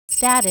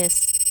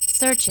Status.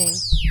 Searching.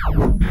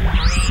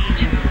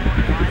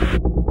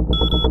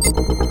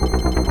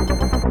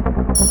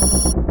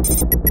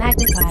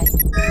 Magnify.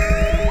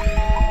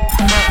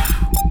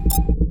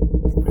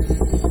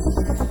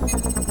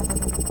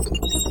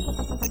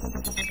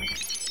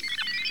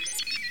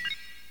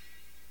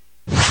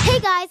 Hey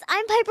guys,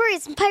 I'm Piper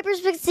Reese from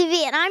Piper's Big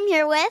TV, and I'm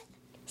here with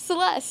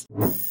Celeste.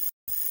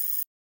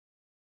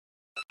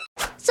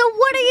 So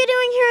what are you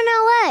doing here in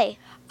LA?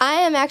 I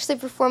am actually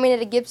performing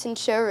at a Gibson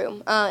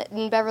showroom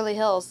in Beverly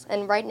Hills,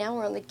 and right now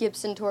we're on the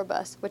Gibson tour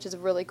bus, which is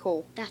really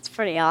cool. That's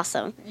pretty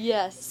awesome.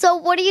 Yes. So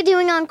what are you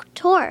doing on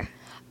tour?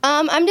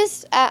 I'm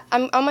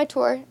on my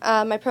tour,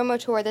 my promo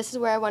tour. This is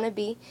where I want to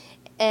be,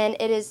 and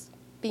it is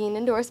being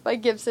endorsed by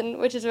Gibson,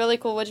 which is really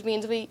cool, which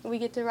means we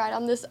get to ride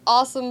on this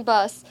awesome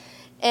bus.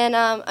 And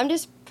I'm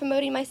just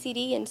promoting my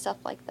CD and stuff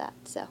like that,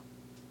 so.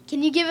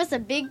 Can you give us a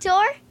big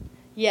tour?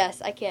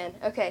 Yes, I can.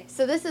 Okay,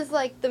 so this is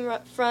like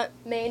the front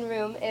main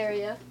room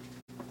area,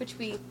 which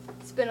we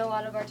spend a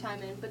lot of our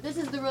time in. But this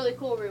is the really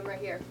cool room right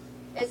here.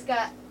 It's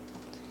got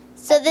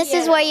So this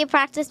is where you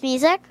practice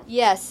music?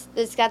 Yes,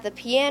 it's got the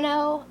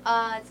piano.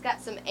 It's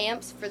got some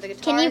amps for the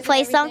guitars. Can you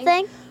play and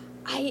everything. something?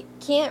 I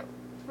can't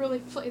really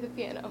play the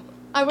piano.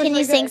 I wish Can I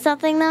you sing could.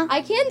 something though?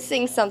 I can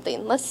sing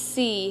something. Let's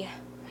see.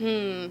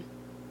 I'm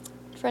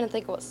trying to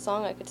think of what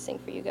song I could sing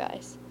for you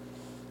guys.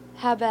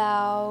 How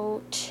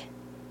about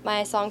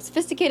my song,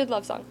 Sophisticated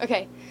Love Song?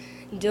 Okay.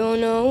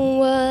 Don't know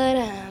what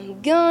I'm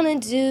gonna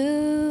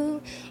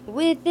do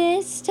with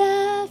this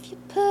stuff you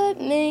put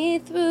me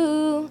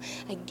through.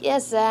 I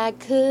guess I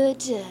could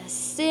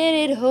just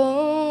sit at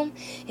home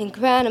and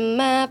cry to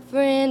my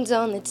friends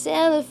on the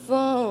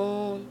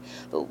telephone.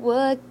 But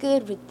what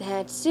good would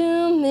that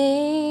do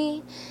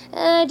me?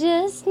 I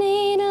just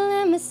need to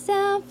let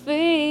myself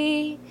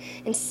free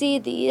and see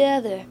the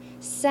other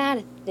side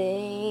of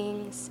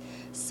things.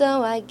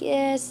 So I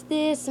guess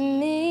this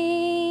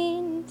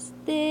means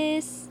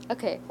this.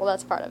 Okay, well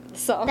that's part of the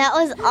song. That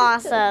was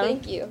awesome.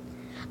 Thank you.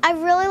 I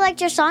really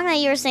liked your song that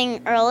you were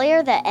singing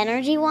earlier, the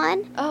energy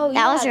one. Oh yeah,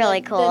 That was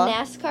really cool. The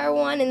NASCAR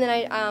one, and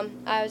then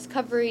I was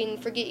covering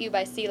 "Forget You"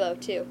 by CeeLo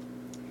too.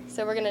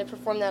 So we're gonna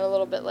perform that a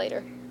little bit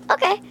later.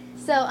 Okay.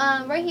 So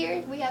right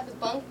here we have the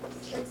bunk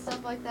and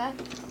stuff like that.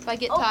 If I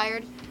get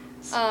tired,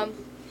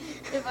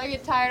 if I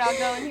get tired, I'll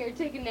go in here and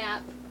take a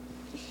nap.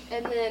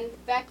 And then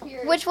back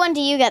here. Which one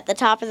do you get, the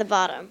top or the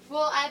bottom?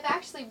 Well, I've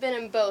actually been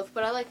in both,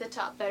 but I like the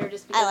top better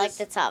just because I like it's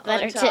the top on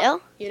better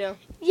top, too. You know.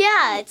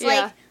 Yeah, it's Yeah.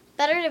 like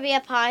better to be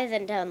up high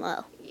than down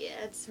low. Yeah,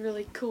 it's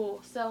really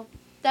cool. So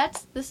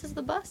this is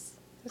the bus.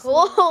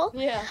 Cool.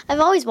 Yeah. I've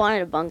always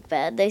wanted a bunk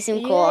bed. They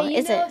seem cool. Yeah,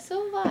 Is it?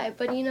 so have I.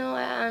 But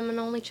I'm an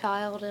only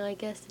child, and I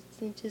guess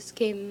it just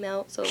came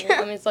out. So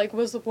I mean, it's like,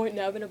 what's the point in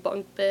having a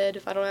bunk bed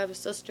if I don't have a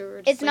sister?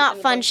 Or to It's sleep not in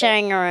a fun bunk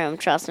sharing a room,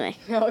 trust me.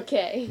 bed?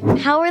 Okay.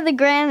 How were the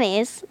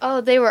Grammys?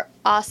 Oh, they were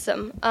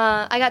awesome.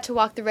 I got to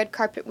walk the red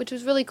carpet, which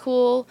was really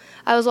cool.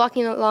 I was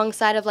walking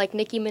alongside of like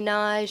Nicki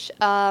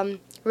Minaj,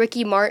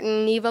 Ricky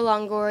Martin, Eva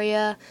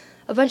Longoria,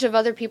 a bunch of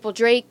other people,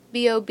 Drake,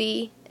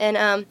 B.O.B.,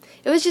 and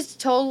it was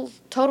just a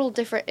total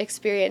different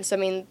experience. I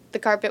mean, the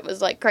carpet was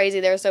like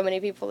crazy. There were so many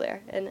people there,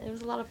 and it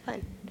was a lot of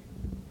fun.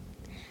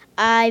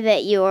 I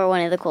bet you were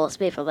one of the coolest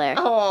people there.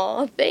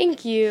 Oh,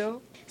 thank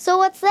you. So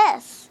what's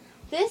this?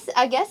 This,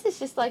 I guess, is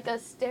just like a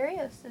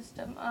stereo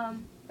system.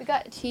 We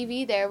got a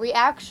TV there. We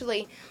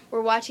actually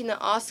were watching the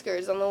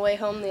Oscars on the way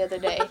home the other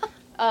day,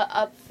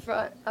 up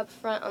front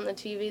on the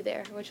TV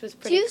there, which was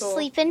pretty Do you cool.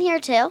 sleep in here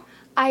too?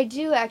 I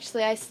do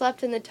actually. I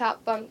slept in the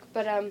top bunk,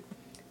 but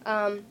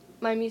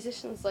my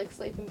musicians like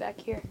sleeping back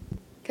here,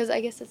 because I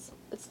guess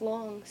it's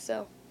long,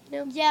 so you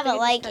know. Yeah, they but get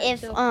like to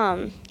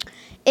chill.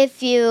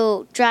 if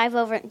you drive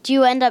over, do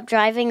you end up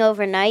driving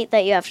overnight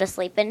that you have to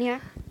sleep in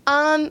here?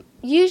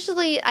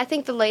 Usually, I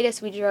think the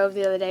latest we drove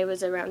the other day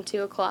was around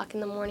 2:00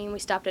 in the morning. We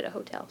stopped at a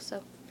hotel,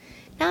 so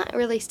not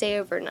really stay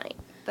overnight.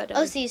 But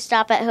Oh, so you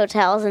stop at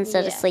hotels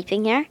instead of yeah.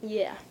 sleeping here?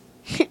 yeah,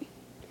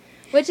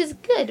 which is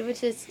good.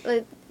 Which is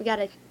we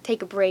gotta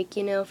take a break,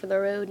 you know, for the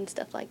road and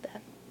stuff like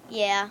that.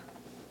 Yeah.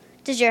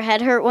 Does your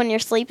head hurt when you're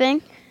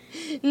sleeping?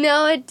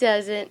 No, it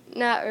doesn't.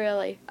 Not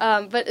really.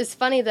 But it's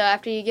funny though.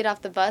 After you get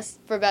off the bus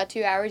for about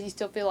 2 hours, you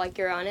still feel like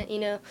you're on it. You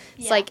know,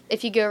 it's Yeah. like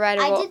if you go right.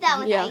 I did that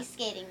with yeah. ice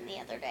skating the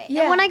other day.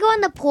 Yeah. And when I go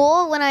in the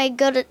pool, when I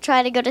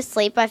try to go to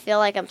sleep, I feel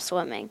like I'm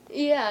swimming.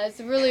 Yeah, it's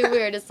really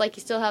weird. It's like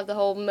you still have the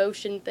whole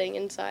motion thing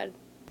inside.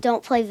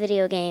 Don't play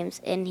video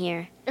games in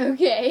here.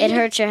 Okay. It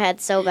hurts your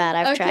head so bad.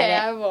 I've tried Okay, it.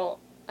 I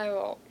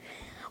won't.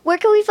 Where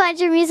can we find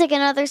your music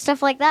and other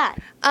stuff like that?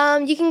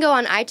 You can go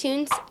on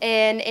iTunes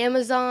and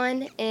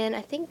Amazon and I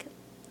think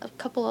a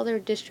couple other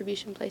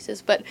distribution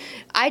places. But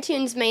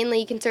iTunes mainly,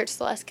 you can search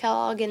Celeste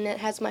Kellogg and it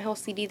has my whole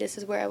CD. This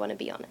is where I want to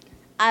be on it.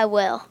 I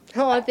will.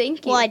 Oh,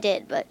 thank you. Well, I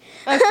did, but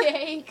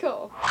Okay,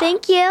 cool.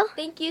 thank you.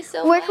 Thank you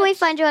so much. Where can we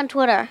find you on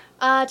Twitter?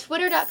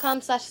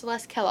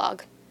 Twitter.com/Celeste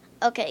Kellogg.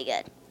 Okay,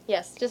 good.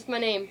 Yes, just my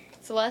name.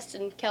 Celeste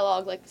and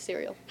Kellogg, like the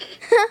cereal.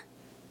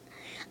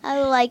 I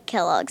like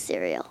Kellogg's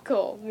cereal.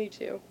 Cool, me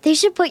too. They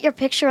should put your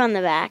picture on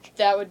the back.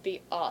 That would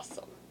be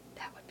awesome.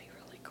 That would be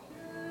really cool.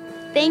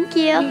 Thank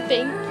you.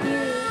 Thank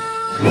you.